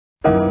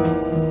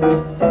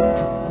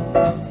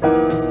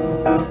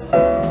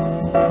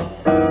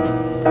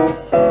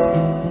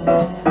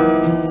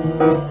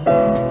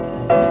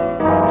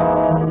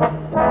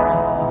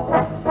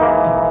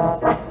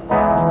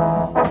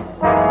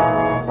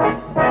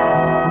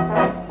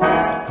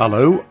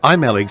Hello,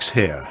 I'm Alex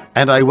here,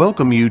 and I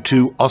welcome you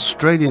to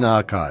Australian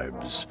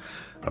Archives,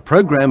 a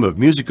program of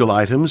musical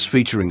items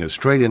featuring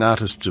Australian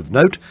artists of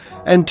note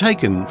and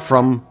taken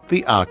from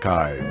the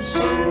archives.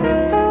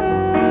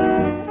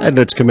 And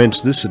let's commence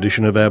this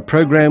edition of our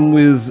program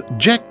with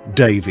Jack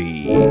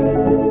Davey.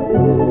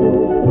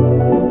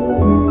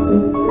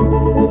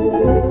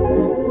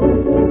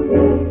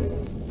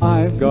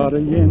 I've got a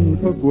yen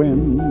for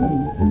Gwen,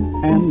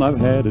 and I've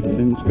had it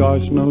since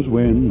gosh knows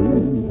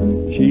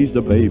when. She's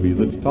a baby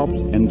that tops,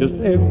 and just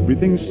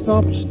everything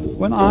stops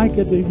when I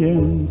get a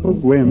yen for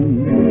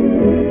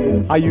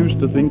Gwen. I used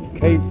to think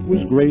Kate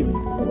was great,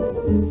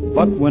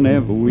 but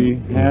whenever we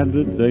had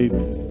a date,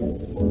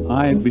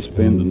 I'd be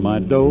spending my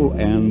dough,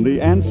 and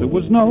the answer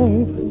was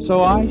no,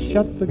 so I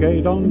shut the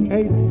gate on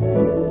Kate.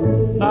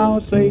 Now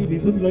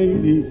Sadie's a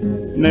lady,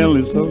 Nell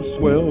is so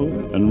swell,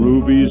 and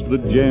Ruby's the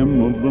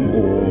gem of them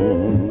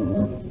all.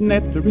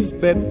 Netter is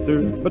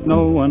better, but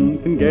no one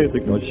can get her,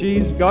 'cause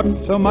she's got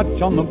so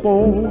much on the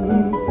ball.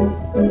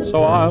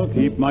 So I'll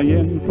keep my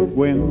yen for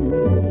Gwen.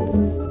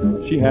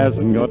 She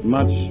hasn't got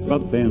much,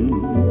 but then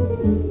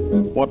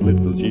what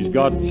little she's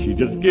got, she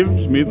just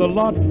gives me the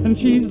lot. And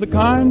she's the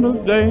kind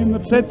of dame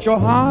that sets your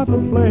heart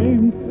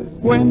aflame.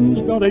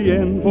 Gwen's got a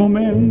yen for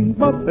men,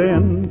 but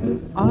then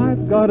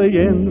I've got a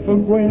yen for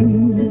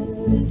Gwen.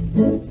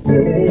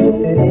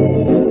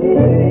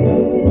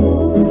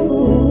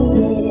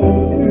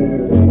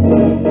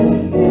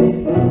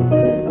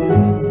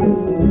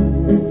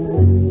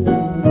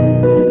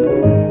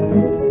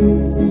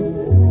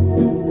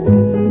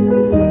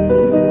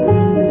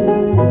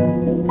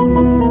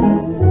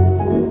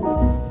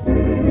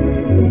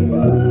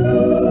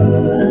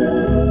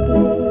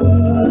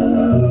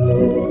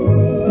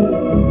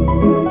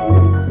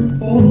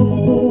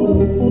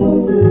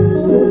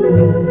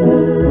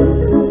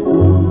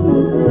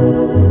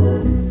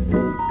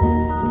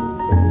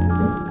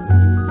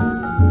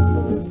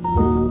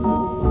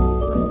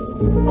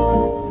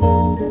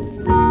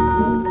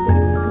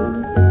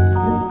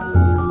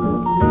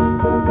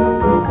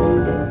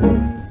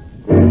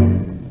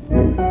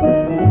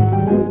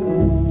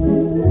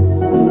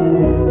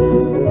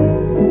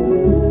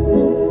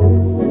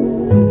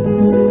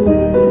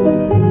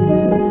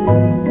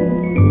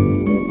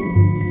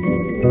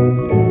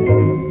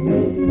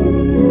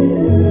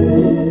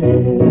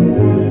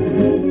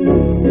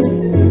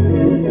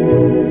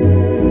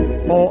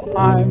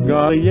 I've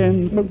got a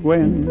yen for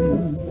Gwen,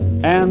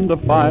 and a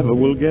fiver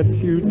will get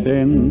you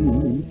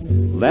 10.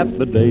 That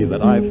the day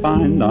that I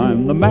find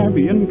I'm the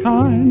marrying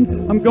kind,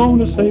 I'm going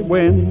to say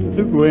when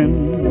to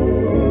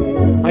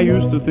Gwen. I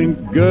used to think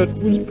Gert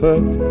was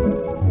pert,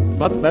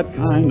 but that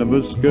kind of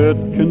a skirt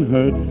can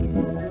hurt.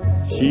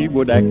 She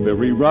would act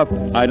very rough,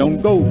 I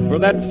don't go for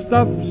that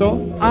stuff,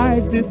 so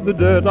I did the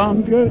dirt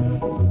on Gert.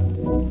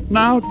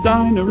 Now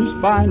Dinah is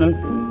finer,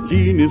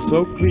 Jean is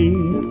so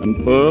clean,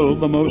 and Pearl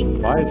the most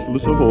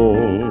priceless of all.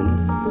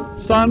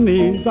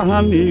 Sonny's the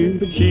honey,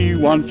 but she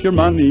wants your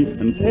money,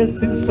 and Tess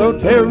is so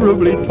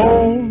terribly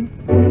tall.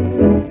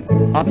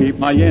 I'll keep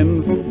my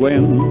yen for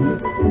Gwen,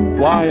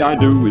 why I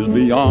do is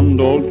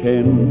beyond all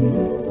ken.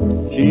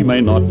 She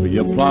may not be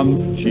a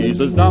plum, she's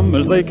as dumb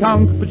as they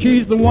come, but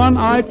she's the one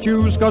I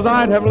choose, 'cause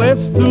I'd have less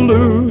to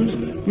lose.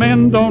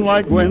 Men don't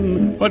like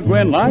Gwen, but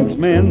Gwen likes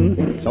men,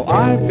 so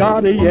I've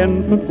got a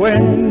yen for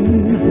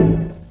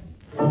Gwen.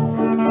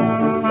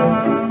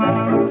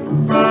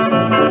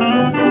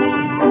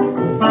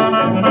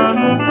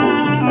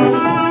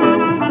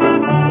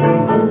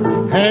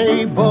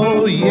 Hey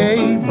bo,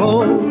 yay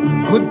bo,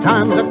 good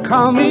times are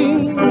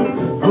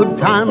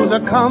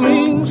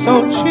coming, so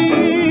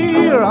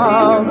cheer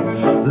up.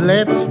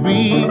 Let's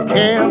be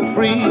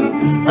carefree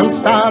and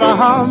start a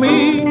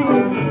humming,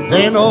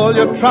 then all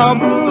your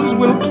troubles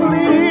will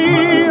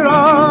clear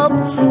up.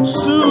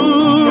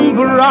 Soon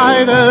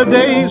brighter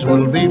days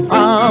will be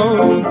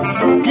found.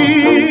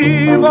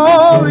 Give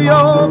all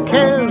your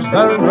cares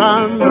the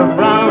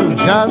runaround.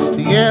 Just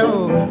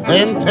yell,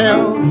 then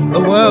tell the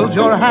world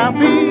you're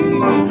happy.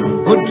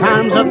 Good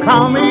times are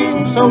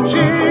coming, so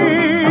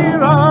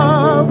cheer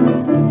up.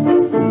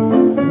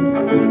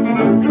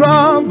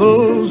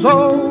 Trouble's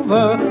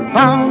over,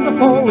 found a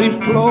four-leaf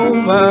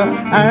clover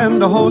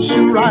and a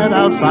horseshoe right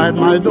outside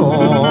my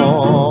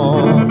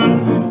door.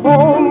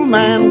 Old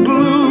Man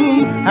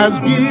Gloom has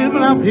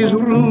given up his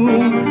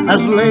room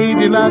as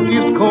Lady Luck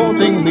is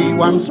courting me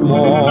once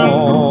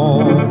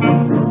more.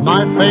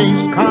 My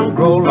face can't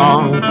grow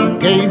long,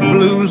 gave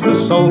blues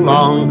the so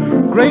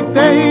long, great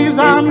days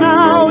are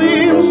now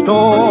in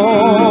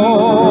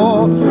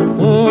store.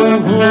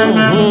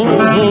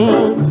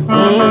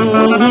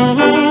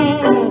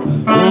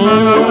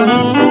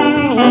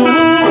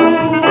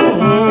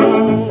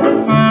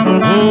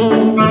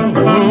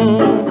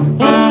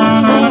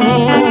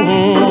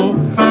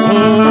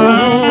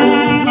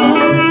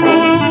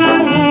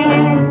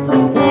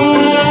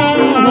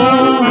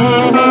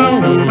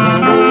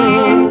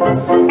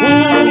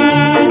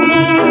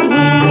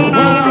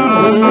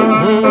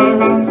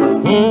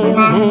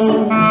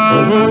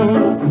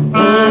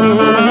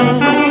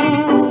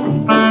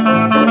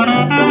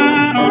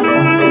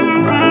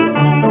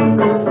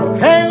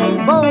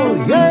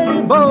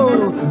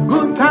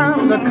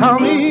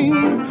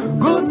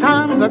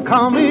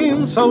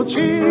 coming, so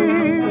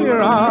cheer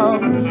up.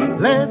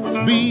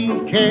 Let's be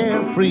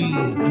carefree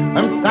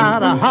and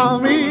start a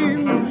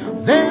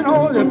humming. Then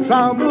all your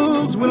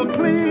troubles will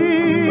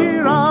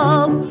clear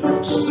up.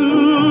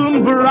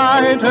 Soon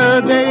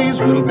brighter days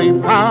will be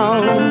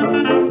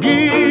found.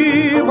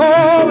 Give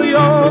all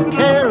your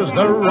cares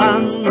the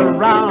run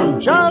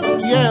around.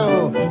 Just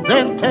yell,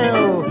 then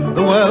tell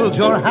the world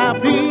you're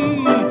happy.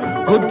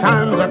 Good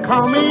times are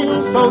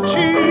coming, so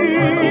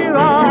cheer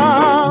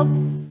up.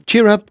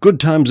 Cheer up, good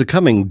times are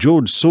coming.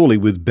 George Sawley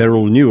with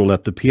Beryl Newell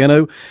at the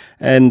piano,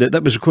 and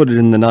that was recorded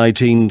in the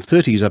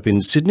 1930s up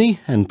in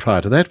Sydney, and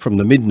prior to that, from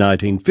the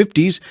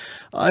mid-1950s,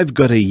 I've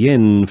Got a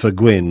Yen for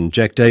Gwen,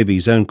 Jack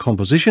Davies' own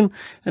composition,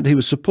 and he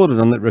was supported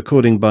on that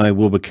recording by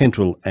Wilbur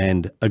Kentrell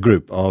and a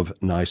group of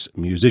nice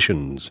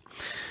musicians.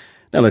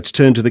 Now let's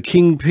turn to the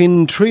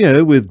Kingpin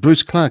Trio with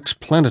Bruce Clark's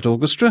Planet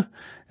Orchestra,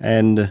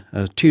 and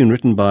a tune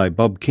written by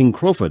Bob King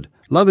Crawford,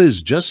 Love is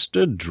Just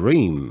a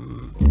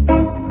Dream.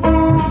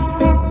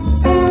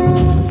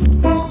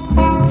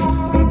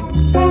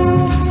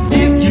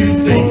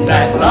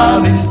 That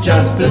love is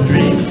just a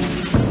dream,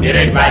 it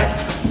ain't right.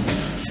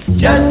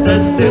 Just a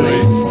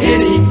silly,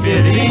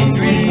 itty-bitty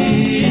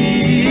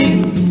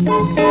dream.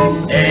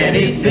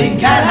 Anything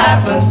can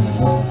happen,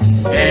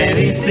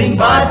 anything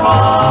by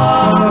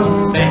far.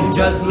 Then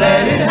just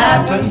let it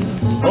happen,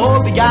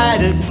 or be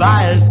guided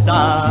by a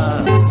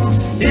star.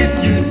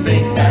 If you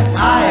think that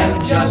I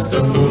am just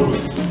a fool,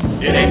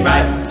 it ain't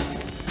right.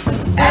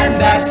 And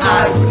that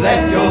I would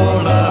let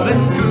your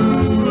loving cool.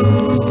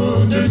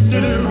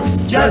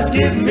 Just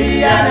give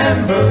me an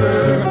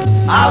ember,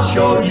 I'll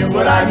show you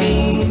what I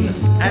mean.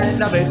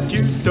 And I bet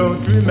you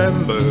don't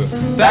remember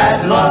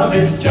that love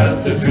is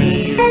just a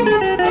dream.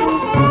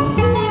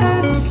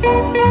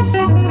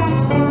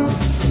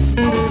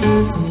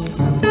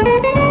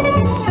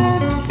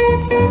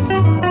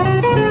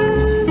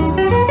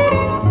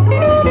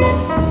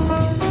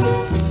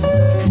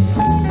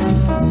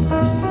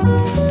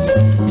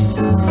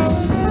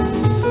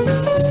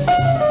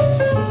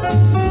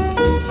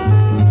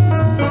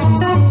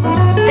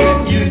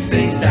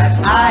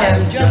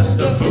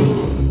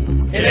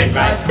 It ain't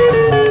right,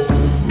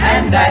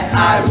 and that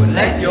I would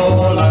let your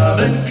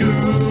lovin'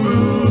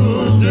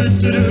 cool.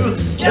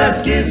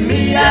 Just give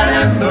me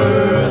an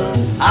ember,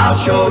 I'll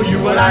show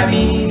you what I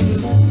mean.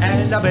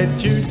 And I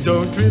bet you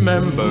don't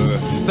remember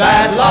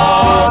that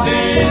love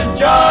is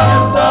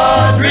just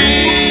a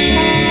dream.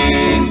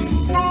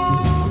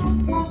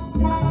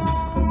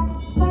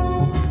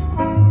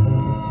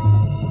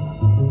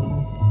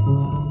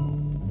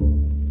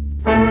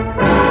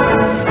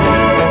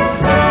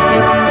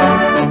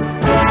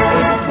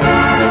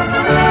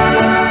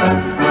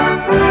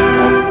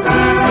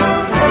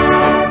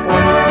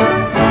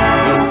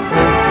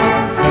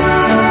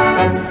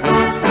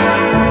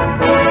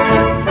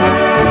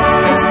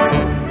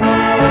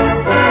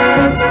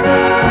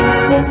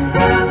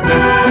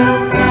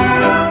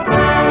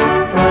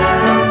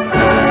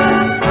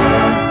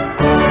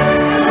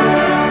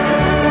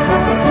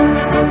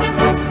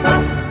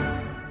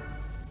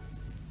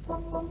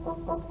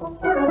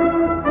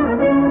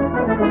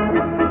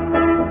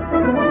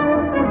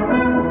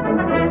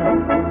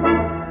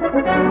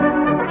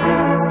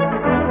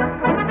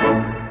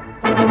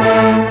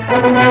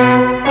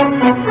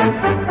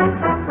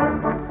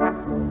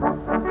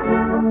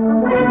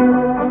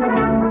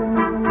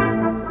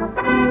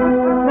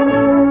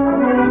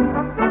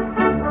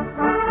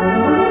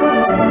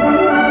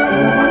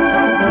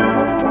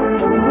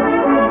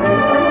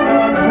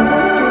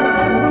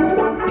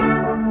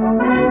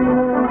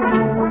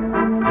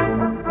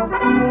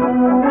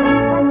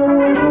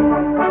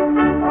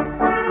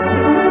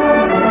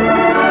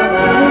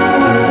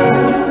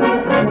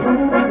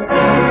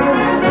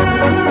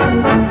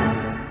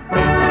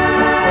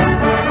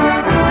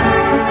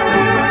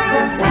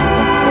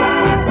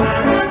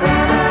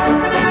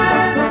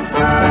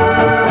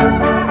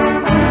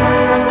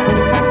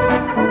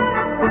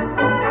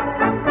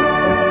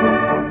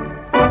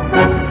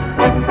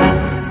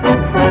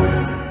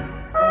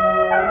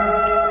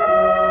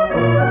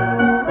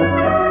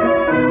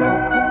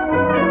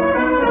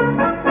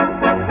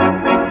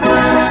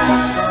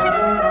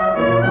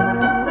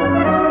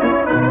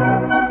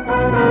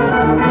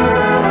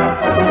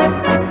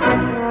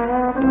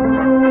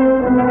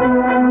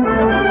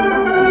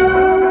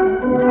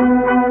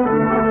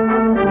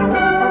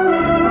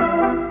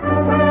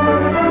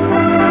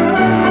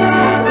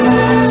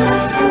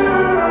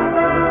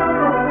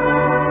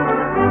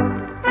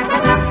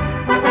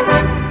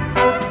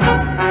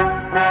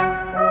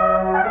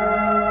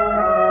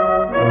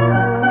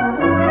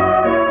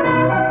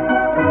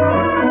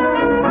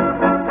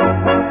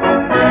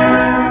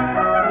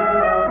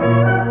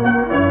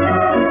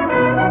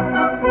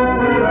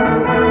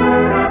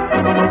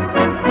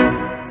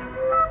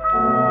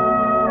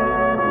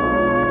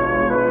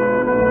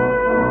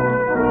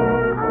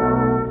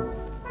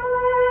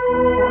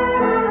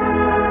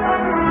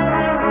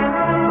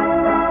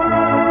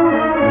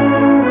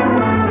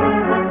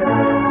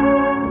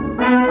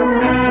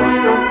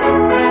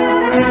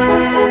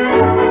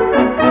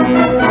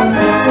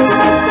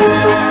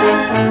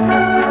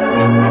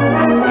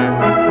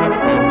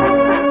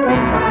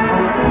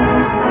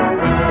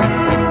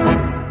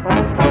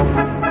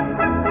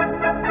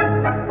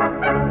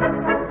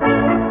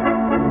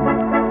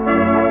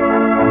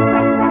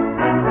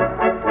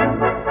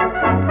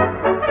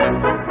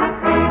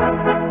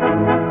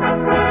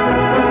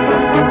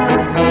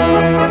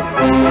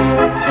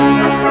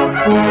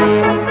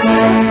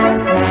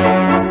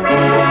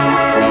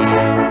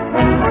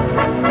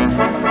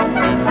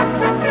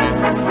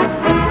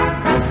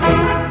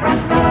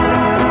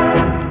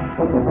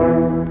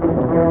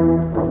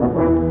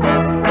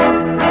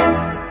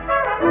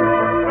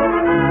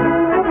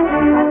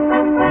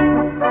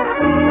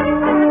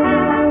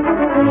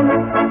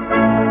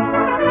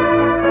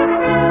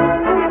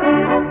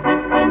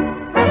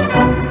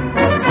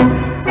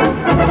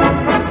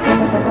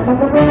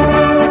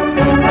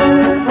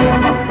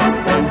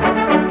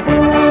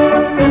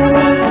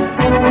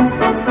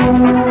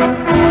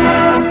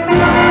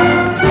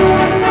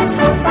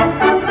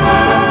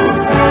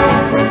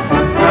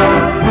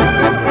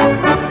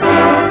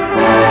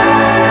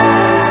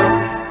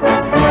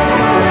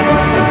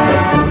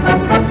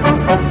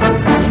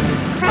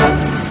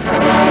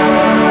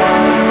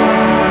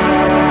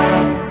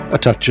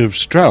 Touch of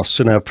Strauss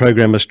in our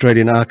program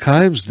Australian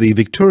Archives, the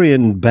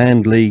Victorian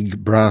Band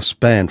League Brass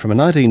Band from a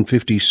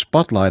 1950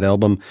 Spotlight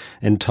album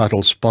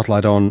entitled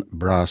Spotlight on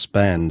Brass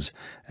Bands.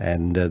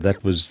 And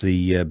that was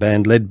the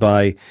band led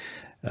by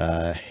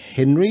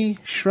Henry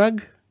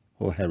Shrug,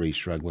 or Harry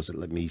Shrug, was it?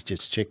 Let me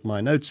just check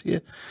my notes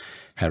here.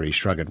 Harry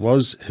Shrug it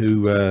was,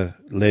 who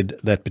led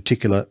that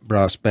particular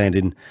brass band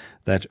in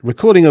that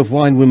recording of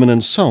Wine, Women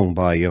and Song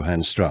by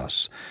Johann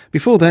Strauss.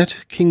 Before that,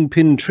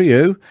 Kingpin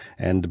Trio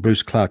and the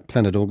Bruce Clark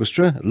Planet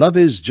Orchestra, Love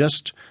is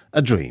Just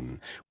a Dream.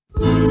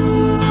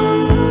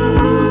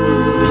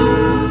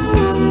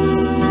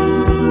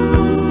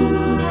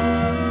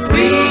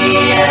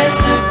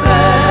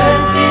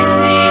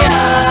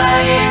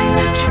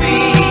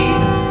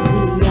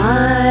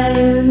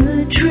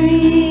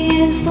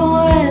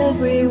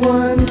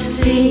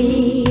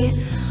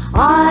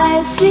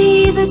 I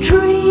see the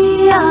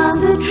tree and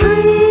the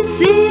tree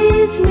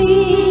sees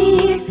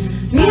me.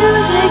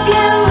 Music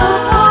in the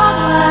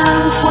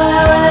parklands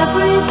where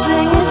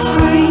everything is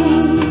free.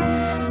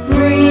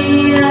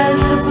 Free as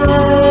the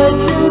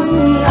birds in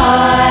the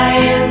eye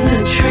in the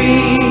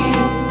tree.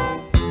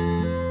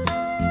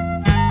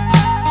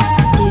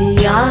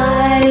 The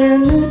eye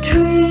in the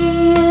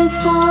tree is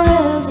for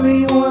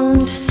everyone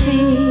to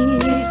see.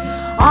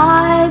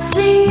 I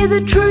see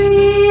the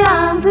tree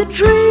and the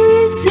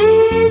tree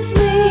sees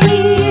me.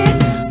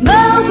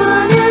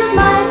 Melbourne is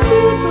my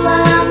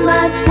foodland,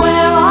 that's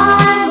where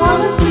I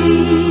wanna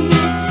be.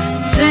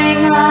 Sing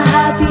a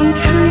happy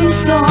tree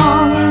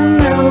song in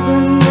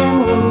Melbourne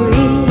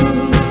memory.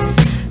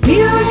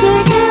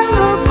 Music in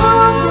the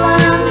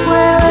parklands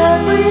where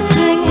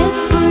everything is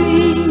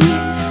free.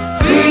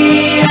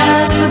 Free as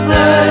the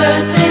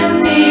birds in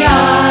the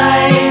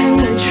eye in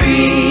the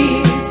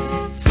tree.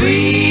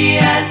 Free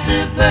as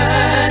the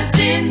birds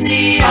in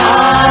the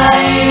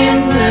eye in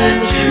the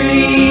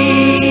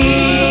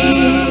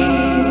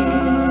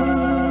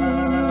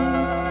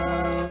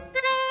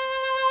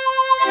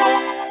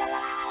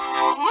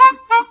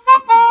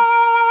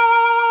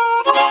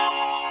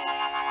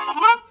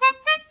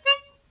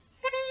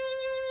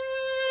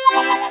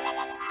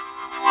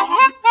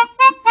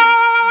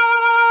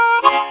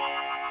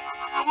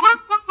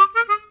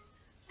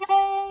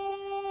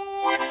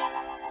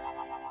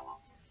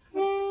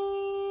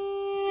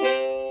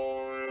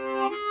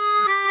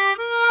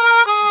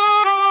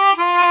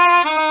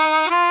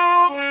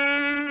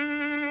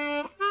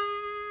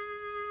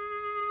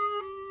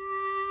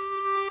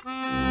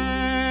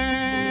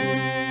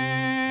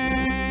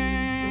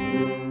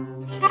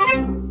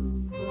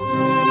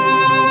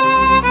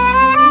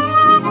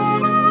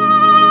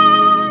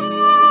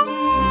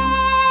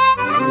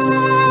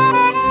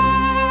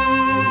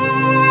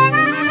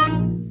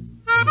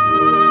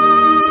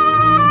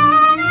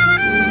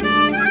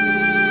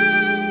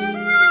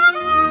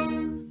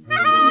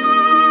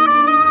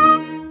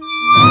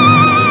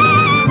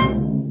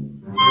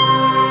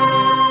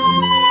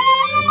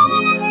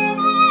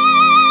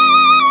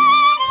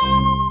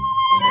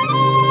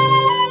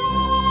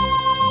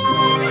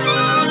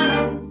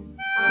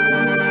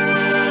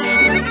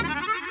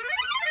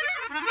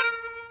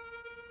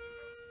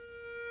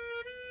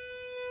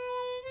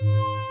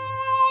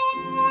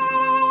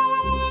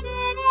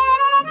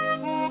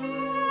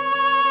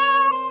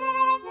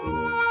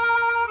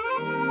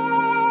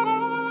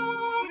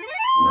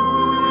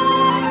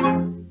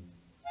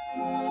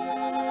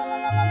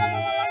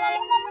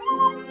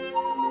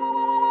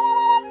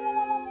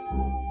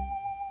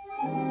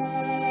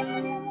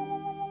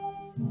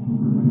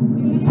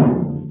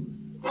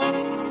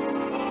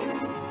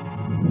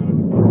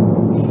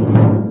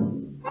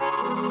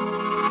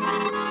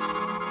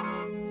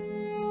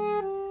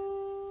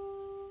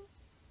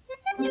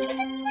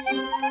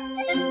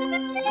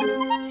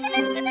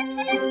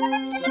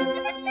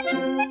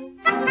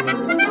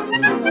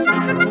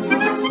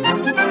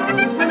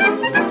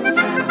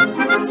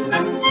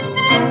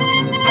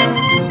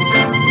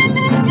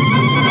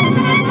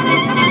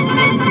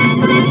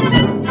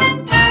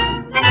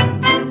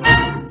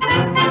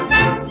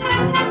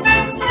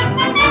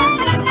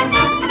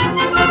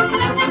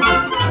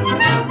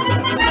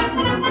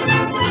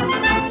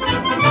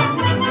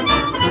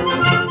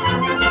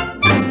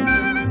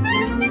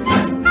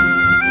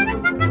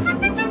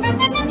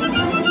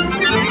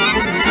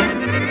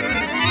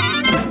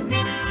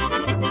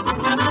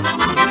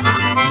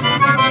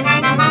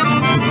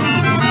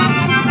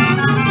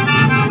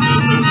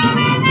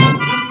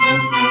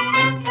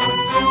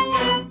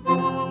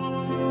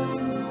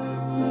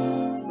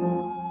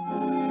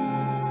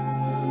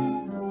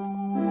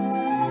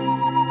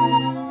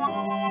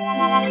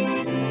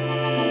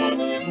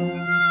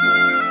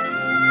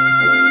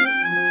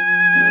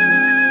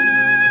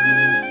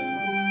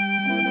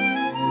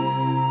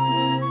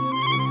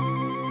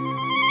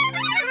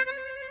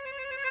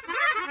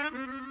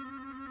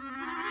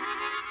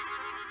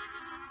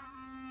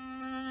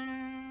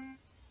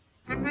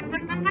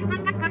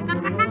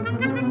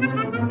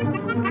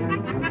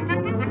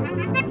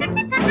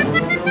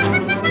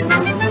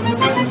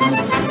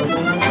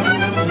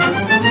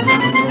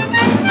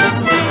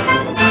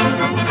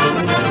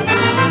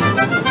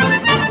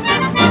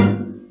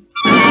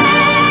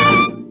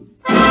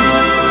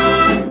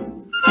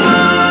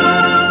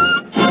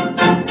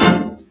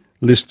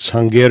Liszt's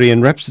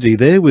Hungarian Rhapsody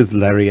there with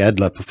Larry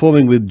Adler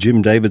performing with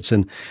Jim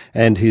Davidson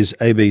and his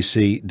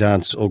ABC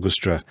Dance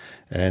Orchestra,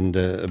 and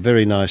a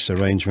very nice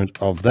arrangement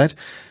of that.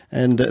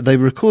 And they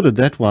recorded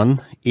that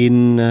one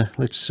in,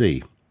 let's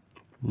see,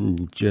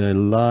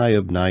 July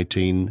of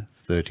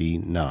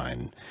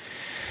 1939.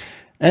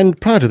 And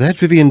prior to that,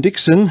 Vivian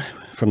Dixon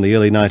from the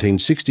early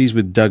 1960s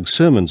with Doug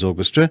Sermon's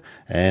orchestra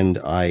and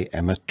I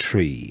Am a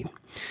Tree.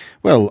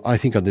 Well, I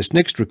think on this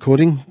next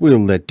recording,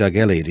 we'll let Doug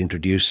Elliott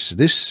introduce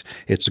this.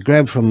 It's a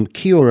grab from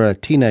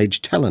Kiora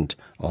Teenage Talent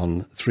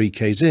on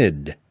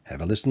 3KZ. Have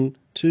a listen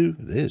to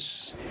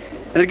this.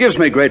 And it gives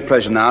me great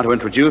pleasure now to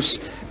introduce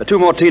the two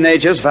more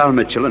teenagers, Val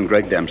Mitchell and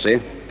Greg Dempsey,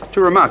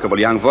 two remarkable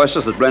young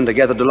voices that blend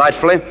together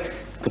delightfully,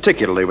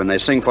 particularly when they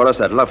sing for us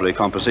that lovely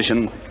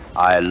composition,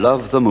 I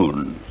Love the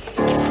Moon.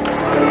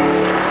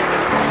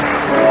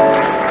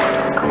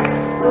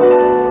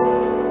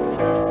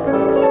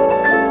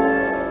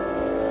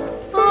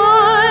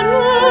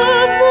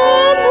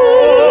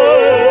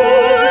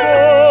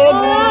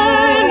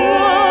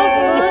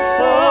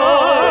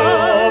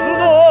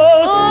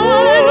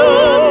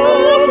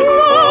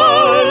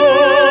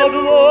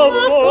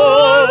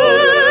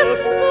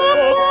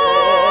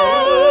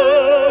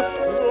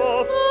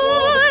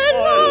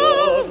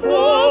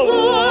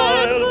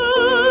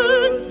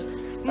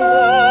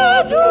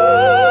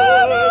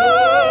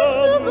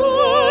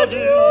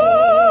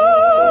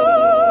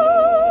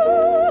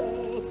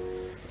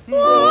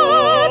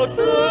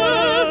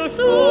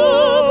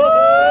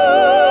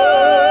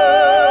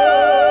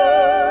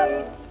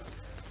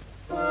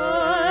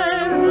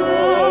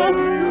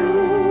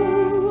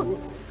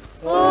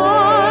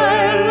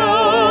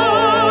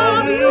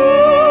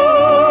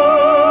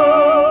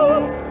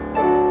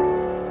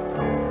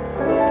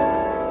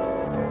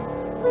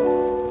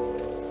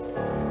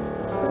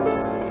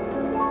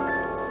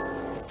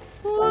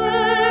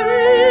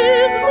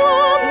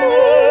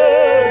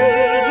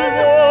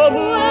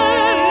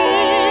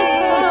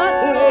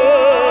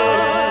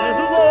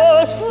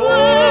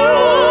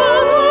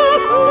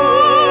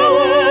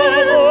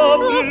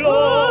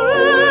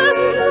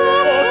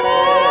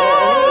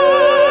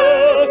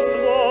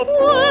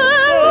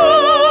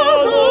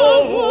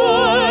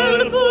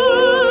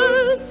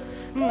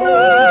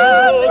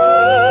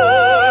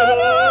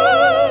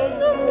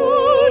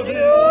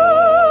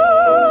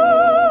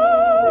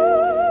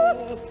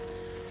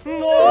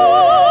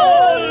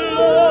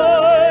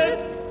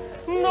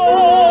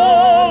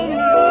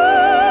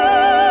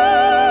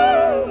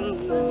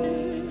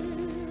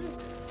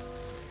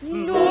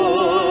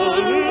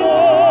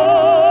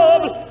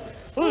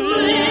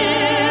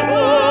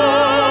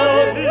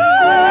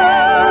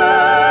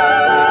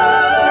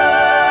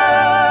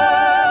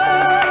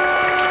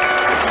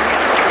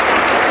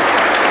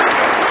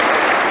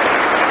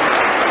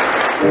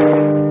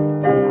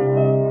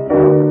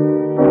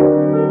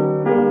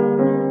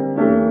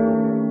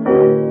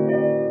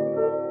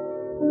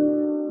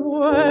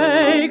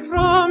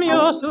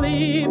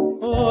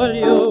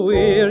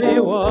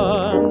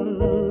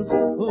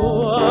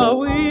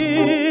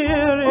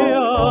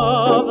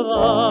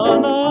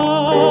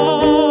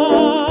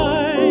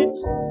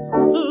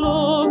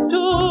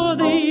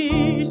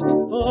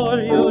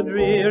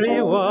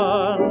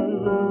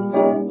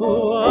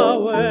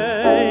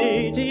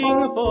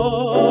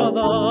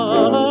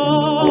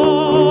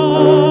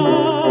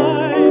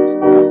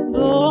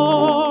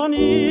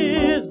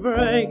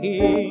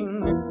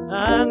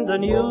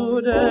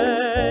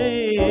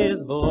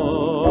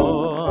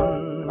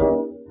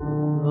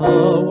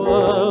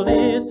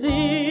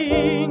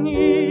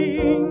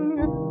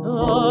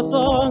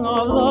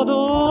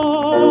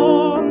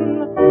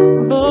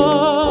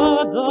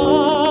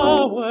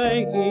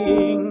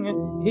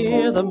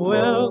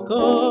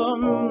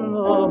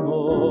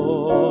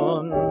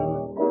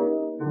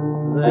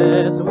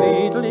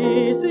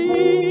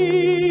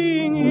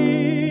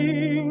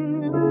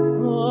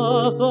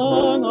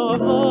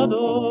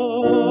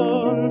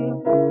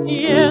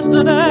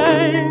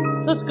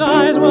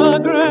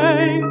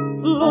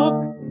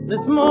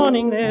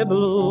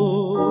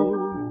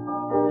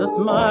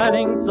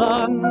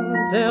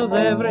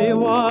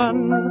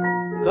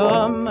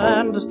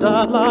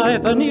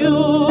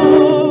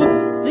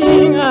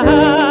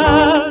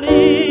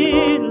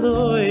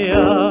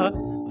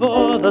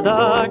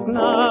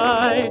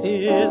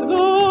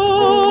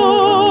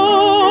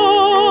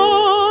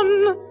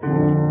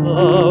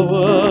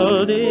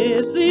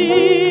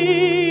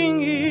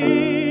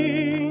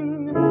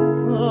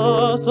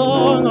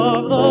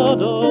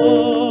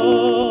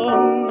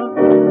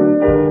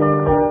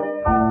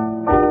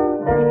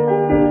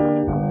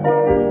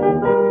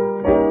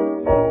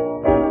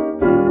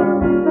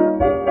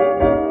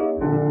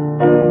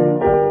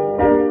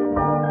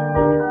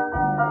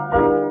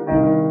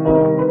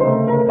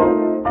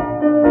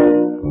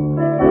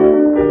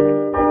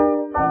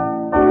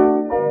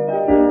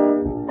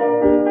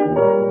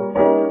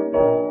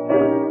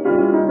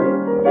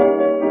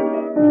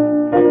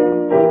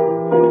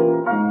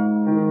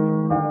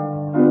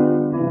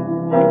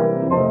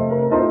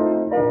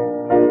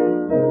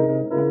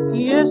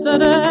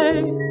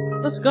 Yesterday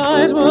The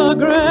skies were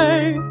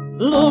grey,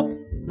 look,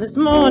 this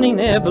morning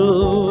they're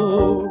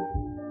blue.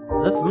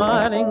 The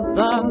smiling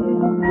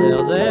sun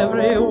tells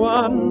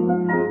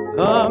everyone,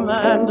 come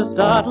and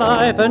start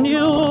life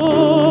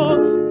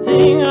anew.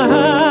 Sing a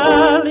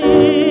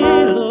hallelujah,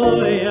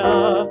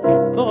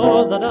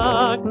 for the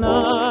dark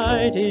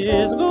night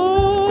is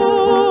gone.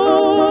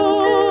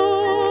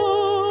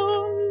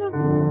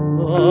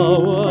 The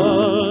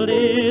world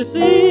is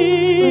singing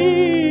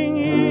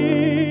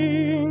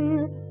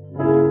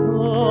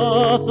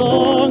the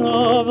song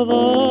of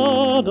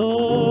the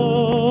dawn.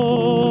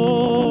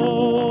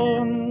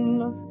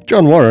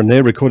 John Warren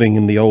there, recording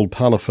in the old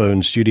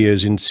Parlophone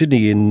studios in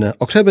Sydney in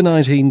October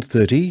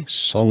 1930,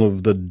 Song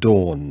of the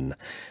Dawn.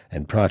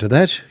 And prior to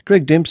that,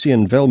 Greg Dempsey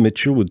and Val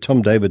Mitchell with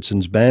Tom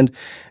Davidson's band,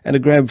 and a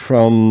grab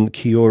from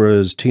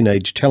Kiora's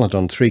Teenage Talent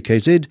on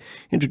 3KZ,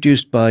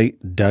 introduced by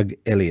Doug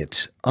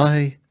Elliott.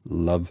 I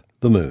Love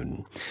the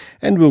Moon.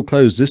 And we'll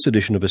close this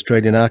edition of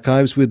Australian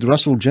Archives with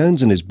Russell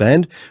Jones and his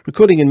band,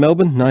 recording in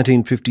Melbourne,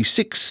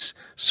 1956,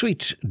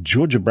 Sweet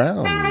Georgia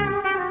Brown.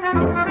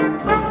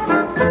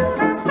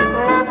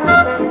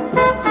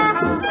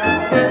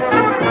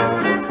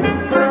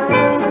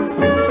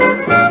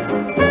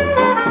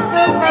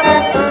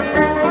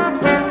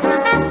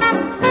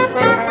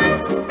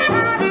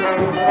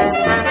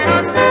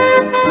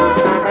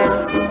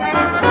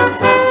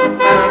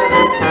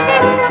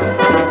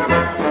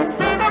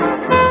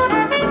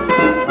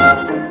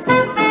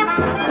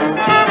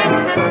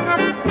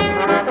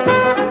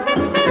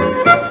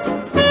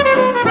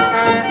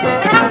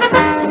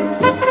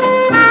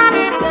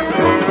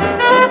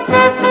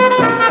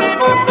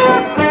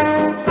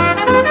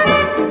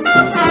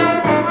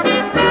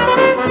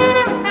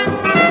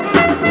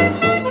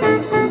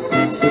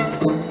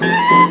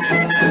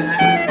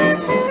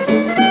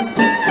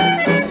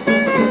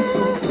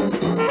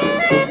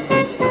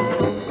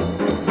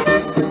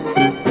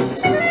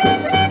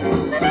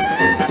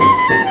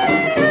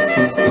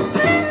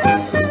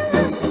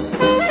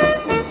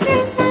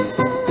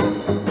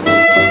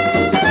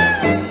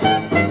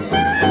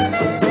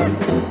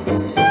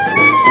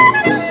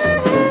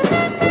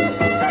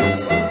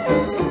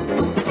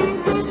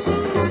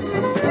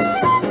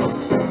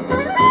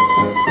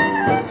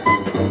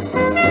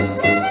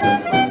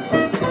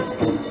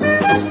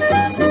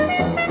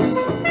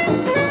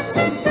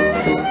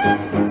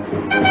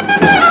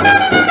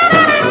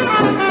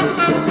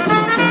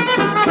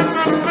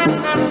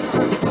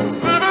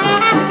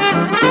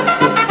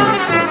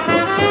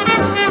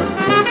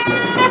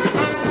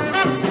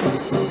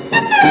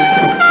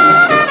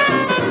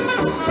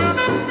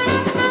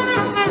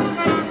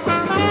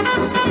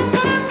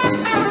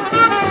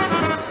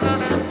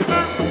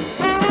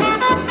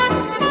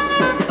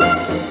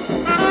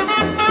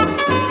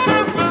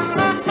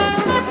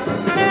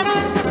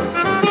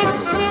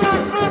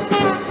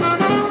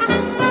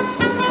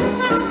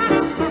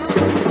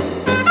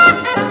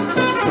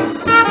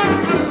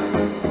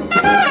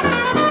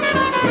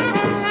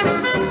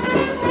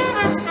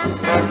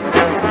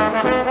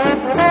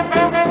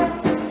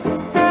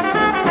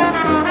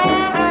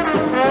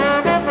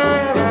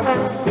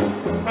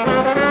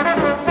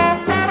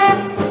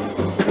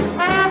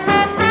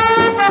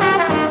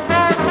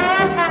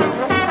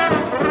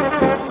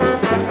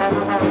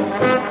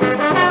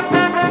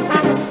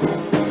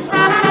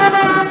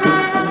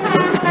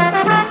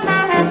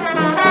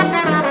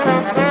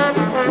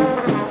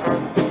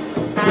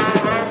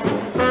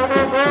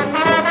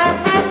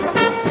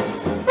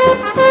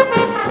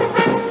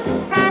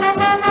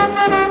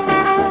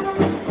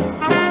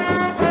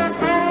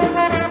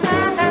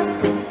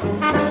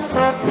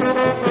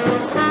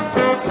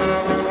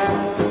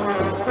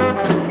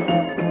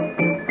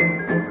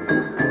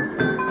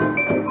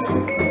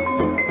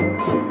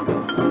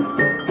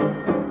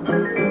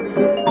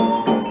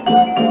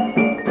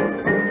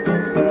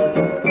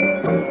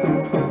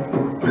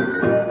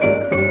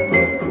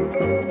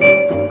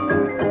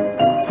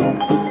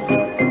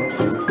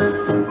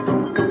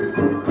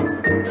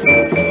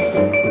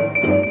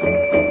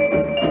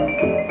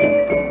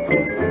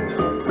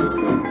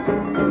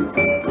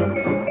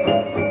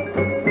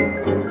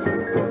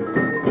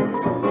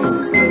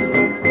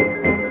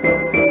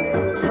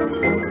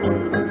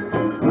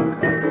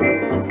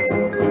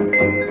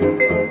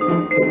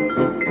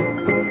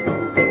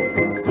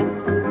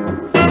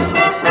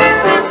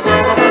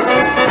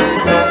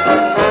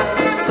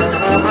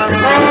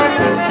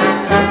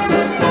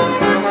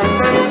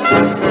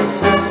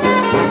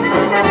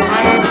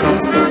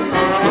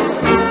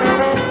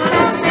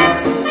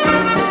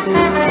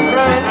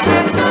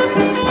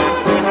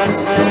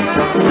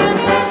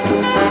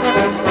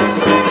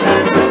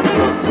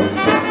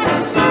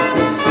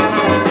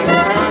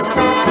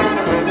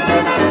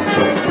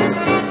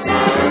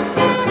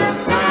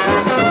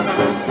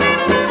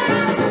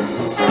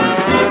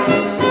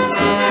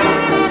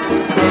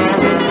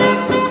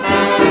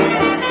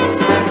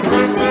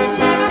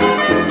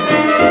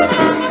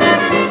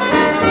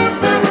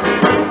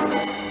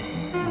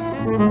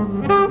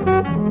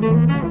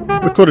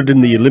 Recorded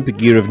in the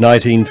Olympic year of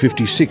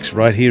 1956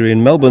 right here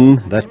in Melbourne,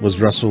 that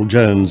was Russell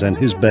Jones and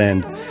his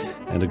band,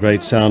 and a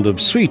great sound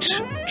of Sweet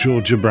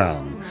Georgia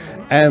Brown.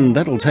 And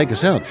that'll take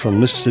us out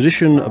from this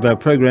edition of our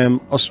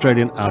program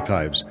Australian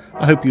Archives.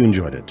 I hope you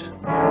enjoyed it.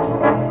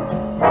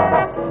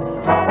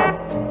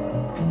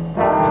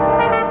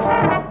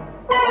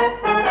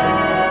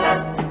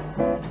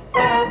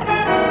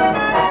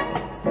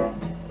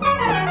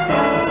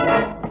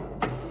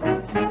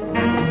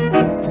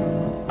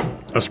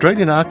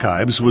 Australian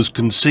Archives was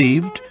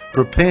conceived,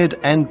 prepared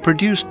and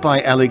produced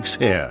by Alex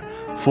Hare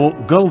for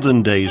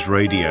Golden Days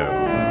Radio.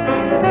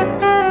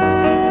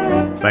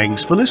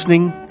 Thanks for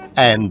listening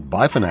and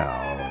bye for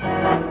now.